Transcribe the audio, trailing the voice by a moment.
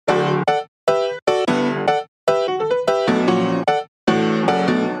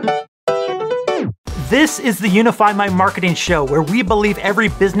This is the Unify My Marketing Show, where we believe every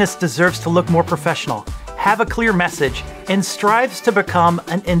business deserves to look more professional, have a clear message, and strives to become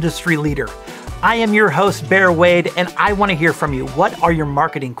an industry leader. I am your host, Bear Wade, and I want to hear from you. What are your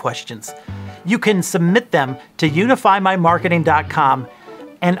marketing questions? You can submit them to unifymymarketing.com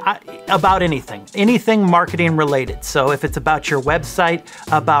and about anything marketing related. So if it's about your website,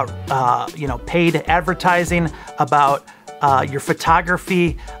 about paid advertising, about your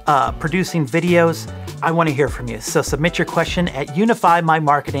photography, producing videos, I want to hear from you. So submit your question at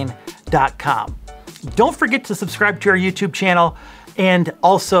unifymymarketing.com. Don't forget to subscribe to our YouTube channel and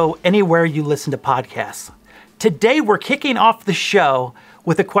also anywhere you listen to podcasts. Today, we're kicking off the show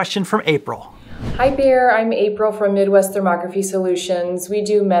with a question from April. Hi Bear, I'm April from Midwest Thermography Solutions. We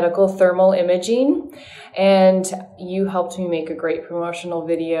do medical thermal imaging, and you helped me make a great promotional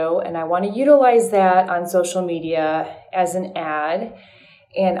video, and I want to utilize that on social media as an ad.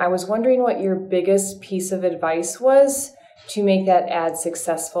 And I was wondering what your biggest piece of advice was to make that ad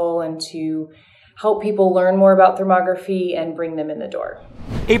successful and to help people learn more about thermography and bring them in the door.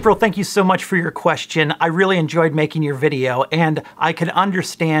 April, thank you so much for your question. I really enjoyed making your video, and I can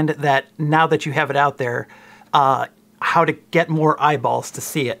understand that now that you have it out there, how to get more eyeballs to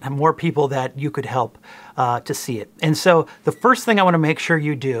see it and more people that you could help to see it. And so the first thing I want to make sure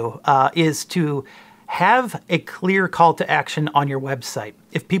you do is to have a clear call to action on your website.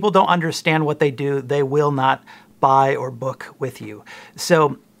 If people don't understand what they do, they will not buy or book with you.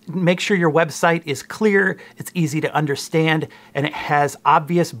 So make sure your website is clear, it's easy to understand, and it has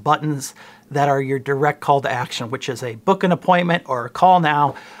obvious buttons that are your direct call to action, which is a book an appointment or a call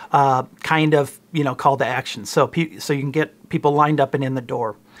now kind of call to action. So you can get people lined up and in the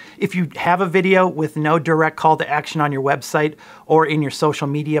door. If you have a video with no direct call to action on your website or in your social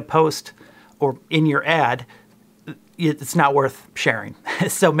media post or in your ad, it's not worth sharing.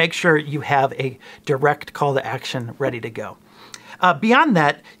 So make sure you have a direct call to action ready to go. Beyond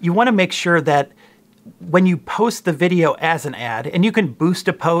that, you want to make sure that when you post the video as an ad, and you can boost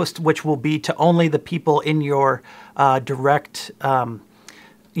a post, which will be to only the people in your direct, that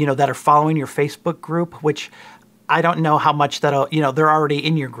are following your Facebook group, which I don't know how much that'll, they're already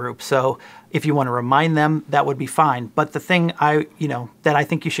in your group. So if you want to remind them, that would be fine. But the thing that I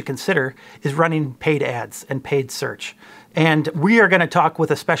think you should consider is running paid ads and paid search. And we are going to talk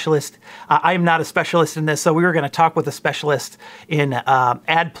with a specialist. I am not a specialist in this, so we are going to talk with a specialist in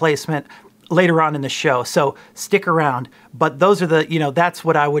ad placement later on in the show. So stick around. But those are that's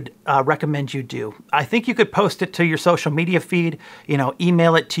what I would recommend you do. I think you could post it to your social media feed,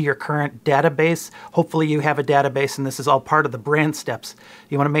 email it to your current database. Hopefully you have a database, and this is all part of the brand steps.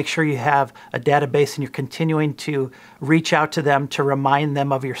 You want to make sure you have a database and you're continuing to reach out to them to remind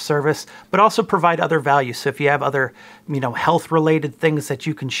them of your service, but also provide other value. So if you have other, health-related things that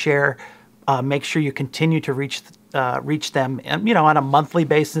you can share, make sure you continue to reach them, and on a monthly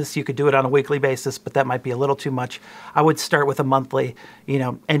basis. You could do it on a weekly basis, but that might be a little too much. I would start with a monthly,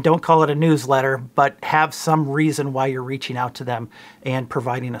 and don't call it a newsletter, but have some reason why you're reaching out to them and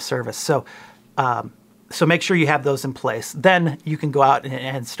providing a service. So make sure you have those in place. Then you can go out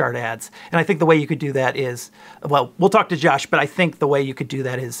and start ads. And I think the way you could do that is, well, we'll talk to Josh, but I think the way you could do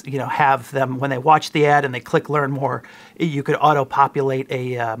that is, have them, when they watch the ad and they click learn more, you could auto-populate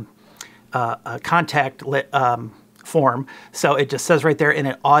a contact form. So it just says right there, and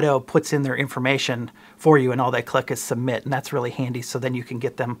it auto puts in their information for you, and all they click is submit. And that's really handy. So then you can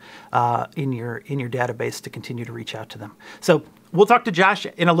get them in your database to continue to reach out to them. So we'll talk to Josh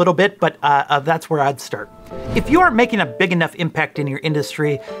in a little bit, but that's where I'd start. If you aren't making a big enough impact in your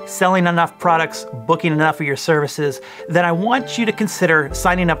industry, selling enough products, booking enough of your services, then I want you to consider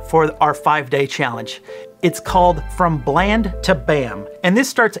signing up for our 5-day challenge. It's called From Bland to BAM, and this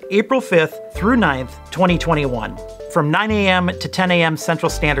starts April 5th through 9th, 2021, from 9 a.m. to 10 a.m. Central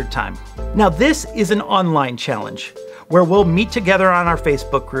Standard Time. Now, this is an online challenge where we'll meet together on our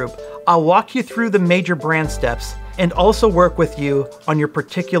Facebook group. I'll walk you through the major brand steps and also work with you on your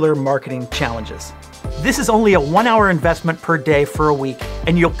particular marketing challenges. This is only a 1-hour investment per day for a week,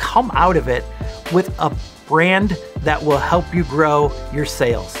 and you'll come out of it with a brand that will help you grow your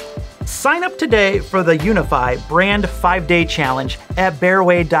sales. Sign up today for the Unify Brand 5-Day Challenge at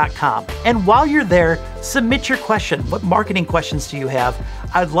bearwade.com. And while you're there, submit your question. What marketing questions do you have?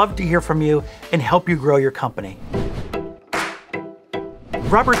 I'd love to hear from you and help you grow your company.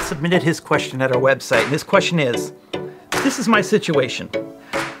 Robert submitted his question at our website, and his question is, this is my situation.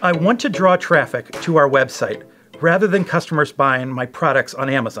 I want to draw traffic to our website rather than customers buying my products on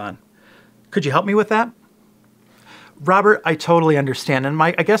Amazon. Could you help me with that? Robert, I totally understand. And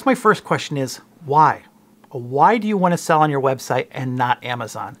I guess my first question is, why? Why do you want to sell on your website and not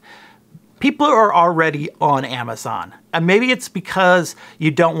Amazon? people are already on Amazon. And maybe it's because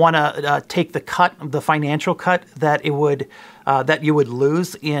you don't want to take the financial cut that you would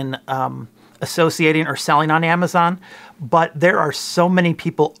lose in associating or selling on Amazon. But there are so many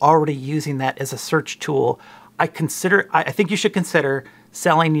people already using that as a search tool. I think you should consider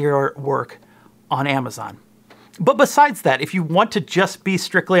selling your work on Amazon. But besides that, if you want to just be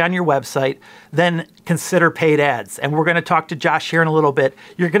strictly on your website, then consider paid ads. And we're going to talk to Josh here in a little bit.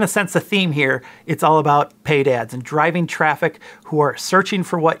 You're going to sense a theme here. It's all about paid ads and driving traffic who are searching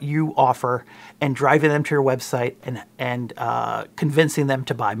for what you offer and driving them to your website and convincing them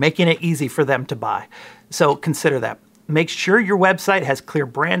to buy, making it easy for them to buy. So consider that. Make sure your website has clear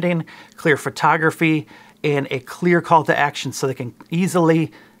branding, clear photography, and a clear call to action so they can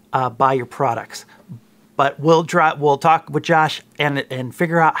easily buy your products. But we'll talk with Josh and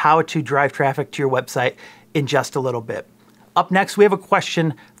figure out how to drive traffic to your website in just a little bit. Up next, we have a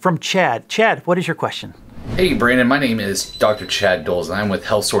question from Chad. Chad, what is your question? Hey Brandon, my name is Dr. Chad Doles. I'm with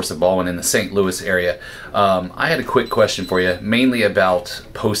Health Source of Baldwin in the St. Louis area. I had a quick question for you, mainly about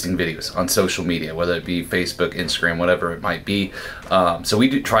posting videos on social media, whether it be Facebook, Instagram, whatever it might be. So we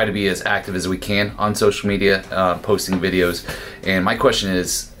do try to be as active as we can on social media, posting videos. And my question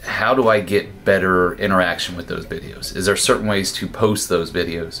is, how do I get better interaction with those videos? Is there certain ways to post those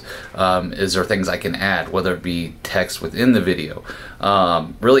videos? Is there things I can add, whether it be text within the video?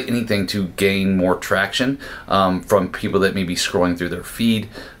 Really anything to gain more traction from people that may be scrolling through their feed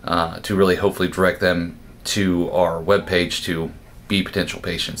to really hopefully direct them to our webpage to be potential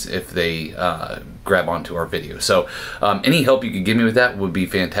patients if they grab onto our video. So any help you could give me with that would be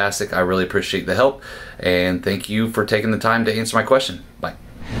fantastic. I really appreciate the help, and thank you for taking the time to answer my question. Bye.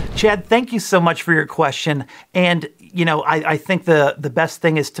 Chad, thank you so much for your question. And, I think the best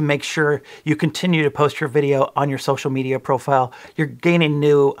thing is to make sure you continue to post your video on your social media profile. You're gaining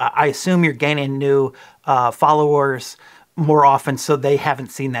I assume you're gaining new followers more often, so they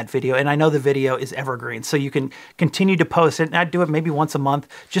haven't seen that video. And I know the video is evergreen, so you can continue to post it. And I'd do it maybe once a month.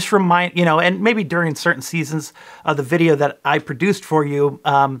 Just remind, and maybe during certain seasons, the video that I produced for you,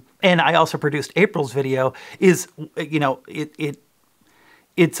 and I also produced April's video, is,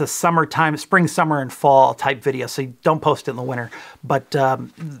 it's a summertime, spring, summer, and fall type video, so you don't post it in the winter. But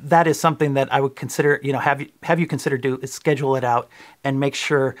that is something that I would consider, have you consider is schedule it out and make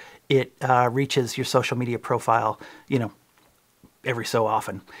sure it reaches your social media profile, every so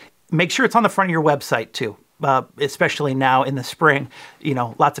often. Make sure it's on the front of your website too. Especially now in the spring,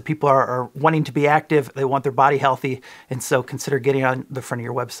 lots of people are wanting to be active. They want their body healthy. And so consider getting on the front of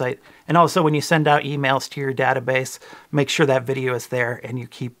your website. And also when you send out emails to your database, make sure that video is there and you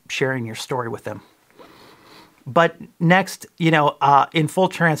keep sharing your story with them. But next, in full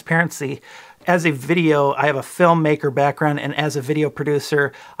transparency, as a video, I have a filmmaker background, and as a video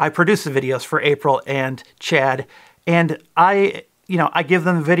producer, I produce the videos for April and Chad. And I give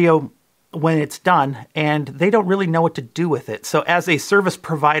them the video when it's done, and they don't really know what to do with it. So as a service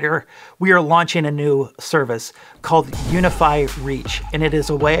provider, we are launching a new service called Unify Reach, and it is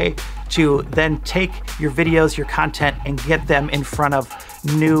a way to then take your videos, your content, and get them in front of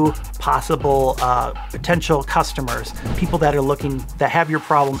new possible potential customers, people that have your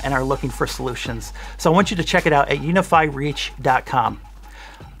problem and are looking for solutions. So I want you to check it out at unifyreach.com.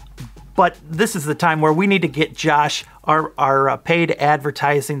 But this is the time where we need to get Josh, our paid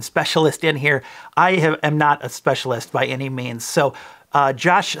advertising specialist, in here. I am not a specialist by any means. So,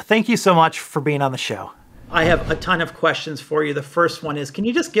 Josh, thank you so much for being on the show. I have a ton of questions for you. The first one is, can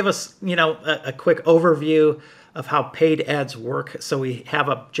you just give us, a quick overview of how paid ads work, so we have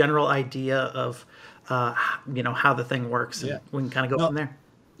a general idea of, how the thing works, and we can kind of go from there?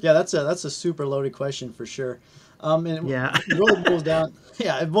 Yeah, that's a super loaded question for sure. It really boils down.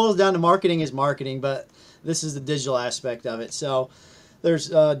 Yeah, it boils down to marketing is marketing, but this is the digital aspect of it. So there's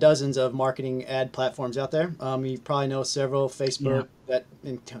dozens of marketing ad platforms out there. You probably know several. Facebook, that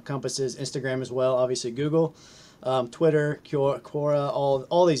encompasses Instagram as well. Obviously Google, Twitter, Quora,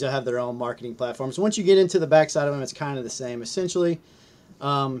 all these have their own marketing platforms. Once you get into the backside of them, it's kind of the same. Essentially,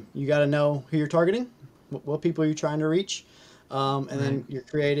 you got to know who you're targeting, what people you're trying to reach. And then you're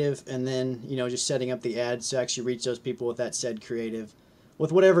creative, and then, just setting up the ads to actually reach those people with that said creative,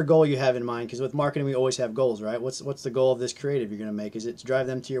 with whatever goal you have in mind. Because with marketing, we always have goals, right? What's the goal of this creative you're going to make? Is it to drive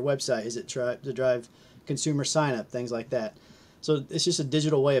them to your website? Is it to drive consumer sign up, things like that? So it's just a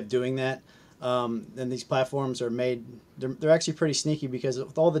digital way of doing that. And these platforms are made, they're actually pretty sneaky, because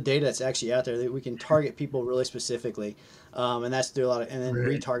with all the data that's actually out there, we can target people really specifically. And that's through and then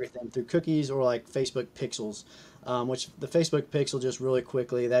retarget them through cookies or like Facebook pixels. Which the Facebook pixel, just really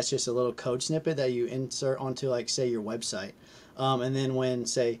quickly, that's just a little code snippet that you insert onto, like, say, your website. And then when,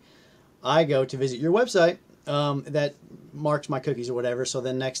 say, I go to visit your website, that marks my cookies or whatever. So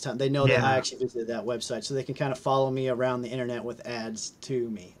then next time they know that I actually visited that website, so they can kind of follow me around the internet with ads to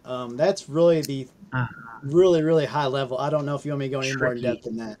me. That's really the really, really high level. I don't know if you want me to go any more in depth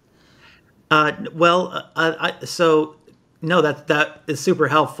than that. So no, that is super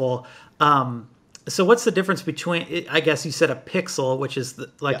helpful. So what's the difference between, I guess you said a pixel, which is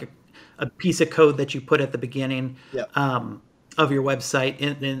a piece of code that you put at the beginning of your website,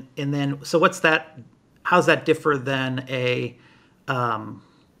 and then so what's that? How's that differ than a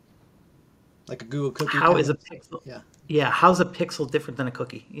like a Google cookie? How is a pixel? Yeah. How's a pixel different than a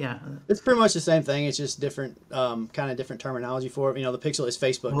cookie? Yeah. It's pretty much the same thing. It's just different, kind of different terminology for it. You know, the pixel is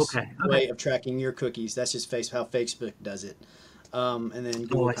Facebook's way of tracking your cookies. That's just how Facebook does it. And then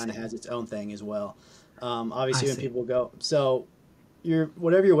Google kind of has its own thing as well. Obviously, when people go, so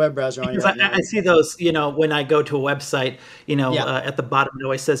whatever your web browser on. I see those, when I go to a website, at the bottom it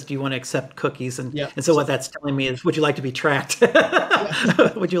always says, "Do you want to accept cookies?" And so what that's telling me is, would you like to be tracked?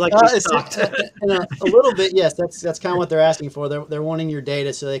 Would you like to be stalked? A little bit, yes. That's kind of what they're asking for. They're wanting your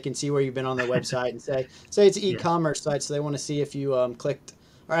data so they can see where you've been on their website, and say it's an e-commerce site, so they want to see if you clicked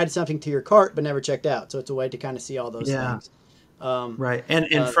or added something to your cart but never checked out. So it's a way to kind of see all those things. Right,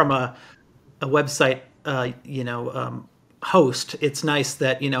 and from a website, host, it's nice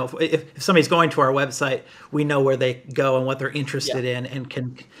that if somebody's going to our website, we know where they go and what they're interested in, and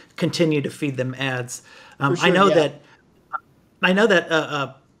can continue to feed them ads. I know that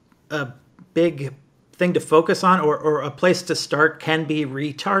a big thing to focus on, or a place to start, can be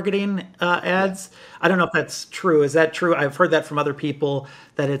retargeting ads. I don't know if that's true. Is that true? I've heard that from other people,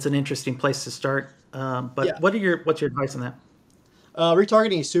 that it's an interesting place to start. But what's your advice on that?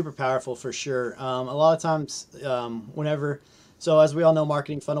 Retargeting is super powerful for sure. A lot of times, so as we all know,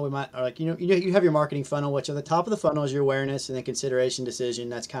 marketing funnel, you have your marketing funnel, which at the top of the funnel is your awareness and then consideration decision.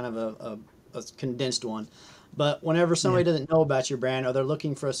 That's kind of a condensed one. But whenever somebody doesn't know about your brand, or they're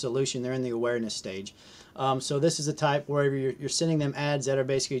looking for a solution, they're in the awareness stage. So this is a type where you're sending them ads that are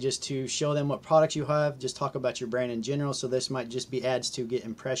basically just to show them what products you have, just talk about your brand in general. So this might just be ads to get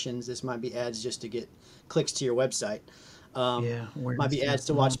impressions. This might be ads just to get clicks to your website. Might be ads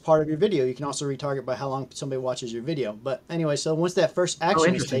to watch part of your video. You can also retarget by how long somebody watches your video. But anyway, so once that first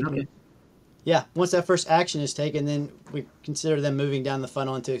action is taken, once that first action is taken, then we consider them moving down the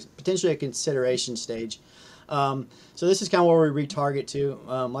funnel into potentially a consideration stage. So this is kind of where we retarget to.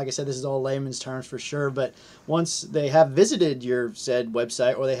 Like I said, this is all layman's terms for sure. But once they have visited your said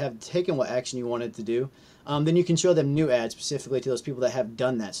website, or they have taken what action you wanted to do, then you can show them new ads specifically to those people that have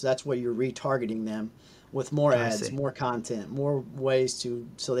done that. So that's where you're retargeting them with more ads, more content, more ways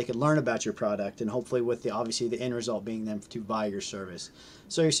so they can learn about your product, and hopefully with obviously the end result being them to buy your service.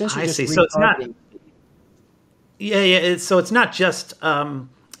 So you're essentially just retargeting. So it's not, so it's not just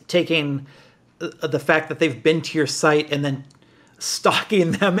taking the fact that they've been to your site and then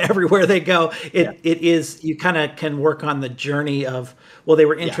stalking them everywhere they go. It is, you kind of can work on the journey of, well, they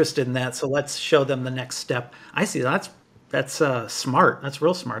were interested in that, so let's show them the next step. I see. That's smart. That's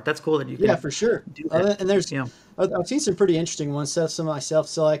real smart. That's cool that you can for sure. Do that. And there's I've seen some pretty interesting ones. Some myself.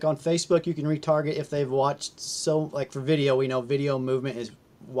 So like on Facebook, you can retarget if they've watched. So like for video, we know video movement is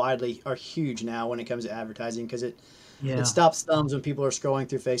huge now when it comes to advertising, because it stops thumbs when people are scrolling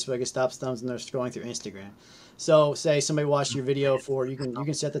through Facebook. It stops thumbs when they're scrolling through Instagram. So say somebody watched your video you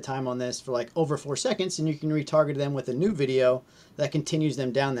can set the time on this for like over 4 seconds, and you can retarget them with a new video that continues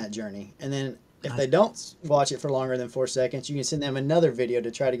them down that journey. And then if they don't watch it for longer than 4 seconds, you can send them another video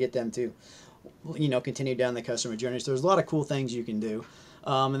to try to get them to, continue down the customer journey. So there's a lot of cool things you can do.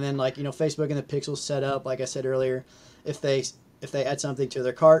 And then Facebook and the pixels set up, like I said earlier, if they add something to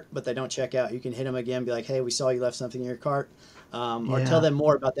their cart but they don't check out, you can hit them again, be like, hey, we saw you left something in your cart, or tell them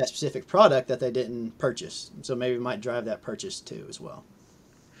more about that specific product that they didn't purchase. So maybe it might drive that purchase too as well.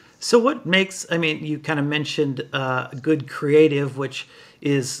 So what makes, you kind of mentioned good creative, which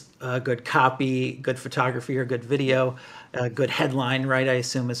is good copy, good photography, or good video, good headline, right? I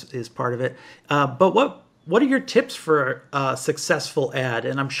assume is part of it. But what are your tips for a successful ad?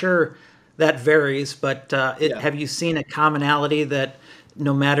 And I'm sure that varies, but have you seen a commonality that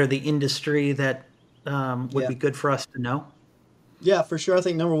no matter the industry that would be good for us to know? Yeah, for sure. I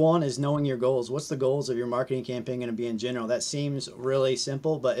think number one is knowing your goals. What's the goals of your marketing campaign going to be in general? That seems really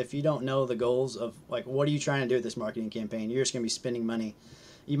simple, but if you don't know the goals of what are you trying to do with this marketing campaign, you're just going to be spending money.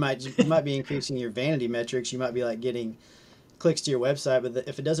 You might be increasing your vanity metrics. You might be getting clicks to your website, but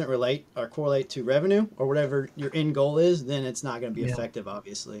if it doesn't relate or correlate to revenue or whatever your end goal is, then it's not going to be effective,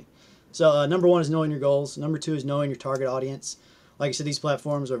 obviously. So number one is knowing your goals. Number two is knowing your target audience. like I said, these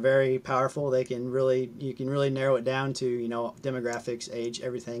platforms are very powerful. You can really narrow it down to, you know, demographics, age,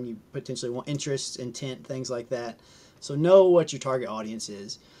 everything you potentially want, interests, intent, things like that. So know what your target audience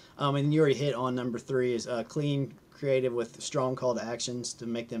is. And you already hit on number 3 is clean, creative with strong call to actions to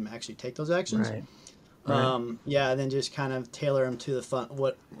make them actually take those actions. Right. Yeah, and then just kind of tailor them to the fun.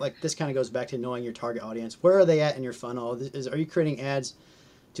 This kind of goes back to knowing your target audience. Where are they at in your funnel? Are you creating ads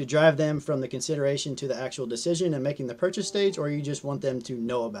to drive them from the consideration to the actual decision and making the purchase stage, or you just want them to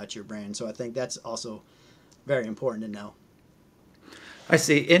know about your brand? So I think that's also very important to know. I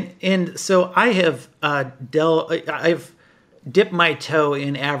see. And so I have I've dipped my toe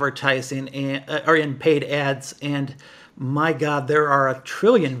in advertising or in paid ads, and my God, there are a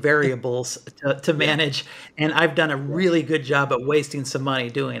trillion variables to manage, and I've done a really good job at wasting some money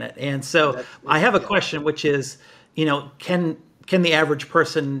doing it. And so I have a question, which is, you know, can the average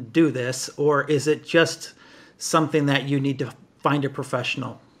person do this, or is it just something that you need to find a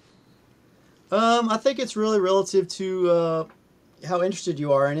professional? I think it's really relative to how interested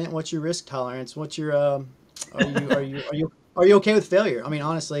you are in it. What's your risk tolerance? What's your are you okay with failure? I mean,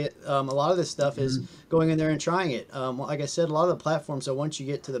 honestly, a lot of this stuff is going in there and trying it. Like I said, a lot of the platforms. So once you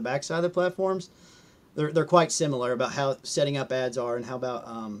get to the backside of the platforms, they're quite similar about how setting up ads are and how about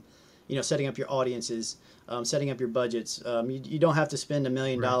you know, setting up your audiences, setting up your budgets. You don't have to spend $1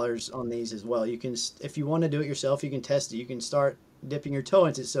 million on these as well. You can, if you want to do it yourself, you can test it. You can start dipping your toe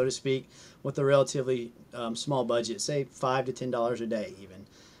into it, so to speak, with a relatively small budget, say $5 to $10 a day, even,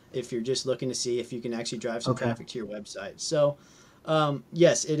 if you're just looking to see if you can actually drive some traffic to your website. So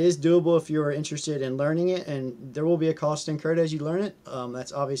yes, it is doable if you're interested in learning it, and there will be a cost incurred as you learn it.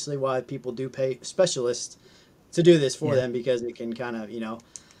 That's obviously why people do pay specialists to do this for them, because it can kind of, you know,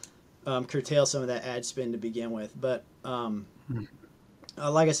 curtail some of that ad spend to begin with. But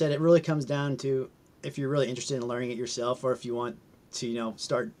like I said, it really comes down to if you're really interested in learning it yourself, or if you want to, you know,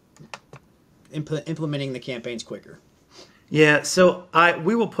 start implementing the campaigns quicker. Yeah, so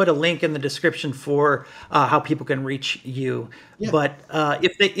we will put a link in the description for how people can reach you. Yeah. But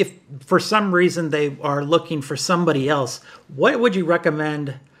if for some reason they are looking for somebody else, what would you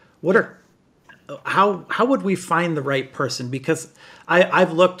recommend? How would we find the right person? Because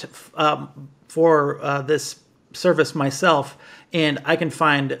I've looked for this service myself, and I can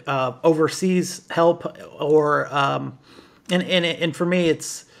find overseas help, or and for me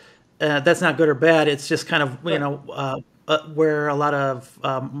it's that's not good or bad. It's just kind of, you know, where a lot of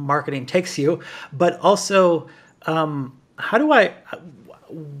marketing takes you. But also,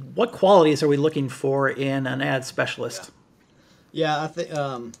 what qualities are we looking for in an ad specialist? Yeah, I think,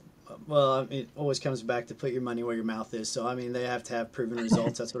 well, I mean, it always comes back to put your money where your mouth is. So, I mean, they have to have proven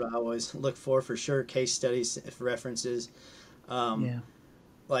results. That's what I always look for sure. Case studies, references.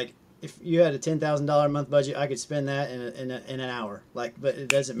 Like, if you had a $10,000 a month budget, I could spend that in an hour. Like, but it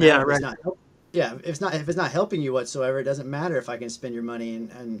doesn't matter. Yeah, if right. It's not, if it's not helping you whatsoever, it doesn't matter if I can spend your money.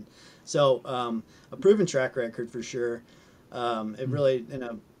 And so a proven track record for sure. It really, in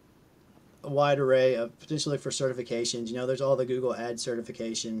a wide array of potentially for certifications. You know, there's all the Google Ad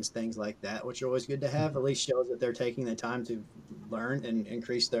certifications, things like that, which are always good to have. At least shows that they're taking the time to learn and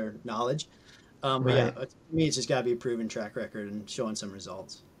increase their knowledge. But yeah, to me, it's just got to be a proven track record and showing some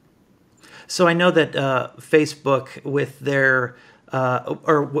results. So I know that Facebook with their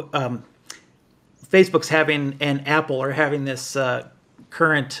Facebook's having, and Apple are having this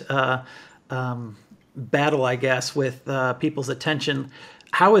current battle, I guess, with people's attention.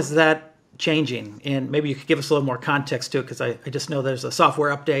 How is that changing? And maybe you could give us a little more context to it, because I just know there's a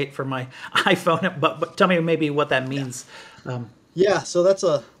software update for my iPhone, but tell me maybe what that means. Yeah, so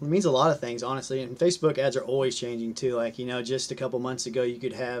it means a lot of things, honestly. And Facebook ads are always changing too. Like, you know, just a couple months ago, you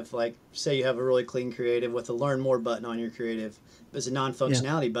could have, like, say you have a really clean creative with a learn more button on your creative. It's a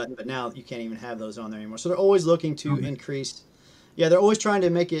non-functionality button, but now you can't even have those on there anymore. So they're always looking to increase. Yeah, they're always trying to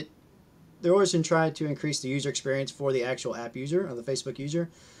make it. They're always trying to increase the user experience for the actual app user, or the Facebook user.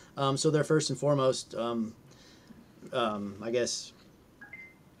 So they're first and foremost, I guess.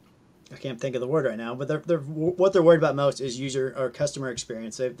 I can't think of the word right now, but what they're worried about most is user or customer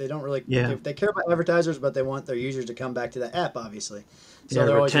experience. They don't really they care about advertisers, but they want their users to come back to the app, obviously. So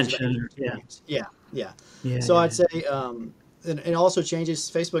they're retention. So I'd say and it also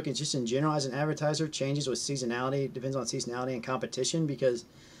changes. Facebook and just in general as an advertiser changes with seasonality. Depends on seasonality and competition, because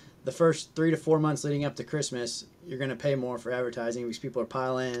the first 3 to 4 months leading up to Christmas, you're going to pay more for advertising because people are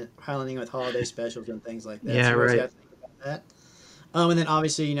piling in with holiday specials and things like that. Yeah, so right. You have to think about that. And then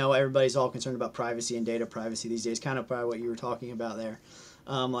obviously, you know, everybody's all concerned about privacy and data privacy these days, kind of probably what you were talking about there.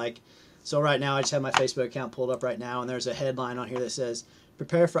 So right now I just have my Facebook account pulled up right now, and there's a headline on here that says,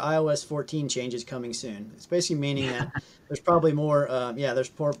 prepare for iOS 14 changes coming soon. It's basically meaning that there's probably more,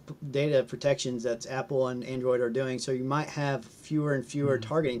 there's more data protections that Apple and Android are doing. So you might have fewer and fewer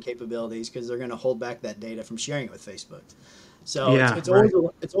targeting capabilities because they're going to hold back that data from sharing it with Facebook. So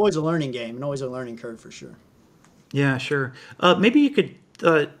it's always a learning game and always a learning curve for sure. Yeah, sure. Maybe you could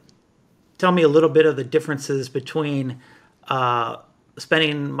tell me a little bit of the differences between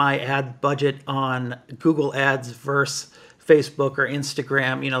spending my ad budget on Google Ads versus Facebook or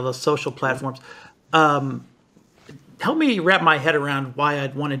Instagram, those social platforms. Help me wrap my head around why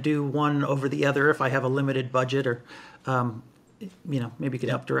I'd want to do one over the other if I have a limited budget, or, maybe you could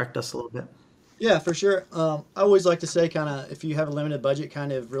help direct us a little bit. Yeah, for sure. I always like to say kind of if you have a limited budget,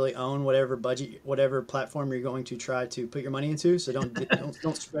 kind of really own whatever whatever platform you're going to try to put your money into. So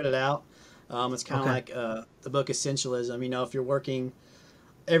don't spread it out. It's kind of like the book Essentialism. If you're working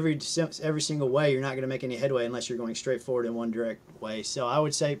every single way, you're not going to make any headway unless you're going straight forward in one direct way. So I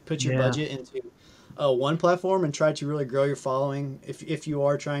would say put your budget into one platform and try to really grow your following. If you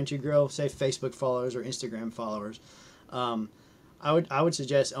are trying to grow, say, Facebook followers or Instagram followers, I would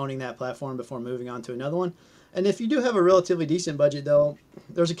suggest owning that platform before moving on to another one. And if you do have a relatively decent budget, though,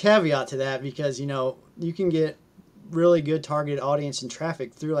 there's a caveat to that because you can get really good targeted audience and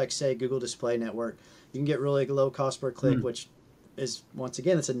traffic through, like, say, Google Display Network. You can get really low cost per click, which is, once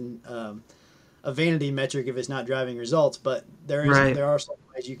again, it's a vanity metric if it's not driving results. But there are some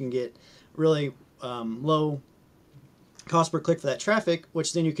ways you can get really low cost per click for that traffic,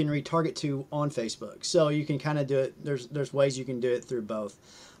 which then you can retarget to on Facebook. So you can kind of do it. There's ways you can do it through both.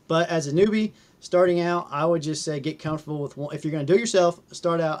 But as a newbie starting out, I would just say get comfortable with one. If you're going to do it yourself,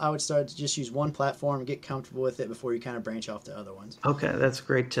 I would start to just use one platform and get comfortable with it before you kind of branch off to other ones. Okay, that's a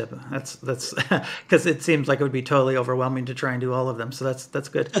great tip. That's because it seems like it would be totally overwhelming to try and do all of them. So that's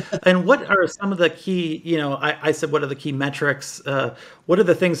good. And what are some of the key? I said what are the key metrics? What are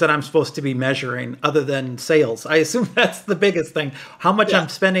the things that I'm supposed to be measuring other than sales? I assume that's the biggest thing. How much I'm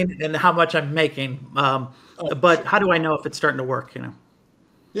spending and how much I'm making. But how do I know if it's starting to work?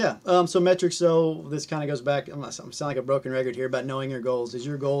 Yeah. So metrics. So this kind of goes back. I'm sound like a broken record here about knowing your goals. Is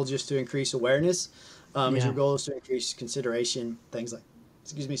your goal just to increase awareness? Is your goal to increase consideration? Things like,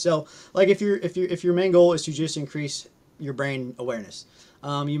 So like if your main goal is to just increase your brand awareness,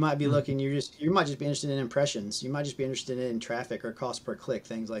 you might be looking. You might just be interested in impressions. You might just be interested in traffic or cost per click,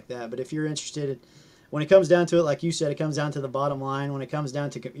 things like that. But if you're interested, when it comes down to it, like you said, it comes down to the bottom line. When it comes down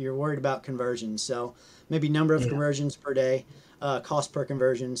to you're worried about conversions. So maybe number of conversions per day. Cost per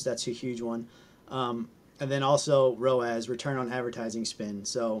conversions, that's a huge one. And then also ROAS, return on advertising spend.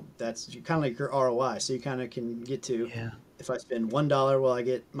 So that's kind of like your ROI. So you kind of can get to, if I spend $1, will I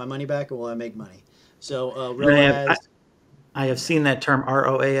get my money back or will I make money? So ROAS. I have seen that term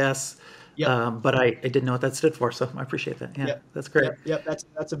ROAS, but I didn't know what that stood for. So I appreciate that. Yeah, that's great. Yep,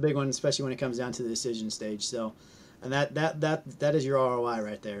 that's a big one, especially when it comes down to the decision stage. So, and that is your ROI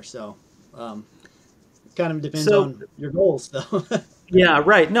right there. So, kind of depends on your goals, though. Yeah,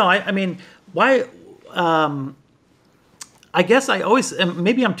 right. No, I mean, why? I guess I always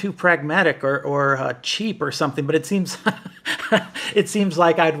maybe I'm too pragmatic or cheap or something, but it seems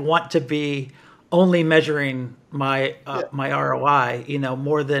like I'd want to be only measuring my my ROI,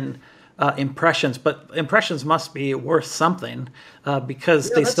 more than impressions. But impressions must be worth something because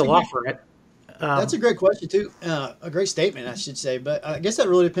they still offer it. That's a great question too. A great statement, I should say. But I guess that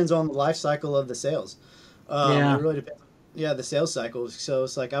really depends on the life cycle of the sales. It really depends. Yeah, the sales cycle. So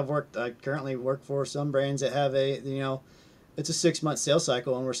it's like I currently work for some brands that have it's a 6-month sales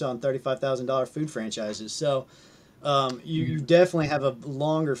cycle, and we're selling $35,000 food franchises. So you definitely have a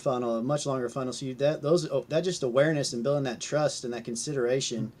longer funnel, a much longer funnel. So that just awareness and building that trust and that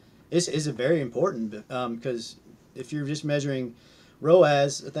consideration is very important because if you're just measuring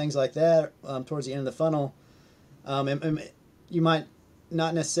ROAS, things like that towards the end of the funnel, you might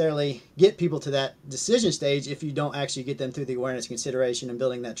not necessarily get people to that decision stage if you don't actually get them through the awareness, consideration, and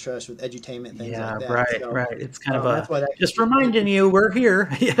building that trust with edutainment, things like that. Right. It's kind of just reminding you we're here.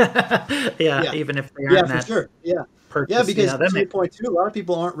 Even if they aren't for sure. Purchase. Because to your point too, a lot of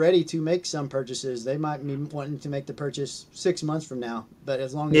people aren't ready to make some purchases. They might be wanting to make the purchase 6 months from now, but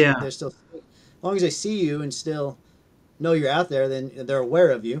as long as as long as they see you and still know you're out there, then they're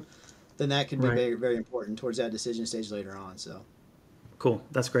aware of you, then that could be very, very important towards that decision stage later on. So. Cool.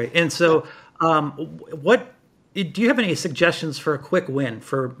 That's great. And so, what do you have any suggestions for a quick win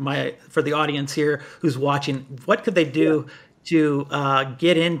for the audience here who's watching? What could they do to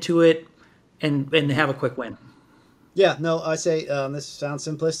get into it and have a quick win? Yeah, no, I say this sounds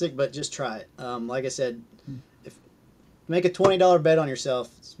simplistic, but just try it. Like I said, make a $20 bet on yourself.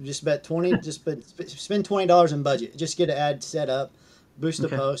 Just bet 20. Just spend $20 in budget. Just get an ad set up. boost a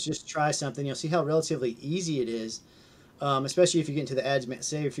post, just try something. You'll see how relatively easy it is, especially if you get into the ads.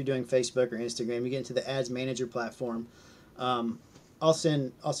 Say if you're doing Facebook or Instagram, you get into the Ads Manager platform. I'll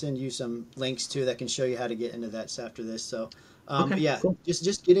send you some links too that can show you how to get into that after this. So, but yeah, cool.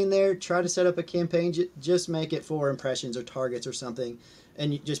 just get in there, try to set up a campaign. Just make it for impressions or targets or something,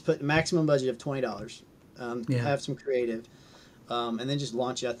 and you just put maximum budget of $20. Have some creative, and then just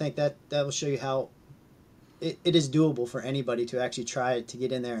launch it. I think that will show you how it is doable for anybody to actually try to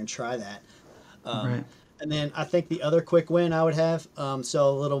get in there and try that. And then I think the other quick win I would have, so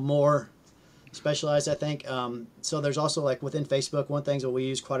a little more specialized, I think. So there's also like within Facebook, one thing that we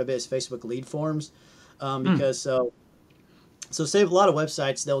use quite a bit is Facebook lead forms, because so say a lot of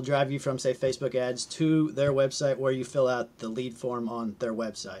websites, they'll drive you from say Facebook ads to their website where you fill out the lead form on their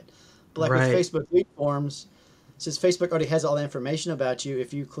website. But like with Facebook lead forms, since Facebook already has all the information about you,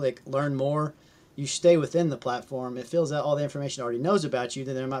 if you click learn more, you stay within the platform. It fills out all the information it already knows about you.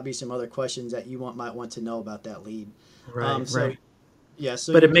 Then there might be some other questions that you might want to know about that lead. Yeah,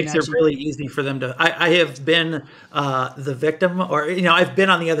 so but it makes it really easy for them to. I have been the victim, or I've been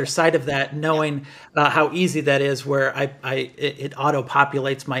on the other side of that, knowing how easy that is. Where it auto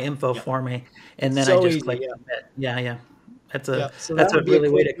populates my info for me, and then I just click submit. Yeah. That's a really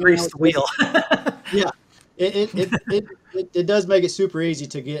way to grease the wheel. It does make it super easy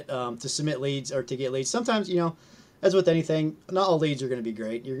to get to submit leads or to get leads. Sometimes as with anything, not all leads are going to be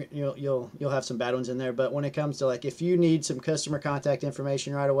great. You'll have some bad ones in there, but when it comes to like if you need some customer contact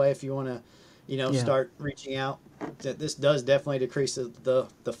information right away, if you want to start reaching out, this does definitely decrease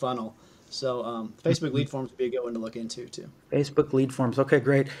the funnel. So Facebook lead forms would be a good one to look into too. Facebook lead forms. Okay,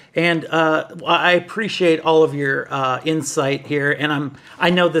 great. And I appreciate all of your insight here. And I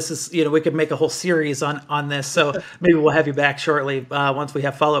know this is, we could make a whole series on this. So maybe we'll have you back shortly once we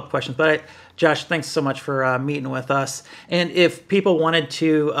have follow-up questions. But Josh, thanks so much for meeting with us. And if people wanted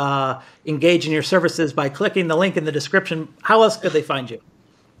to engage in your services by clicking the link in the description, how else could they find you?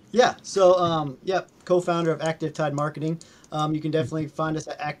 Yeah. So, co-founder of Active Tide Marketing. You can definitely find us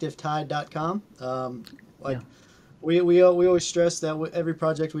at activetide.com. We always stress that every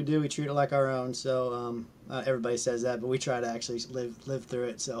project we do, we treat it like our own. So not everybody says that, but we try to actually live through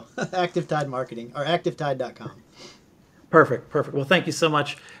it. So Active Tide Marketing or activetide.com. Perfect. Well, thank you so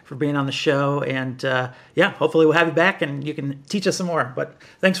much for being on the show. And hopefully we'll have you back and you can teach us some more. But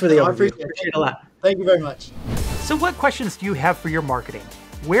thanks for the overview. I appreciate it a lot. Thank you very much. So what questions do you have for your marketing?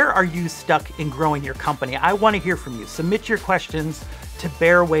 Where are you stuck in growing your company? I want to hear from you. Submit your questions to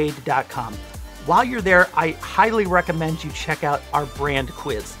bearwade.com. While you're there, I highly recommend you check out our brand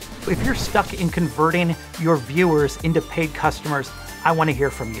quiz. If you're stuck in converting your viewers into paid customers, I want to hear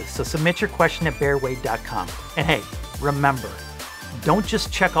from you. So submit your question at bearwade.com. And hey, remember, don't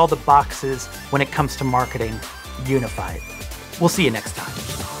just check all the boxes when it comes to marketing. Unify it. We'll see you next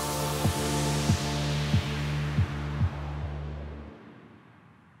time.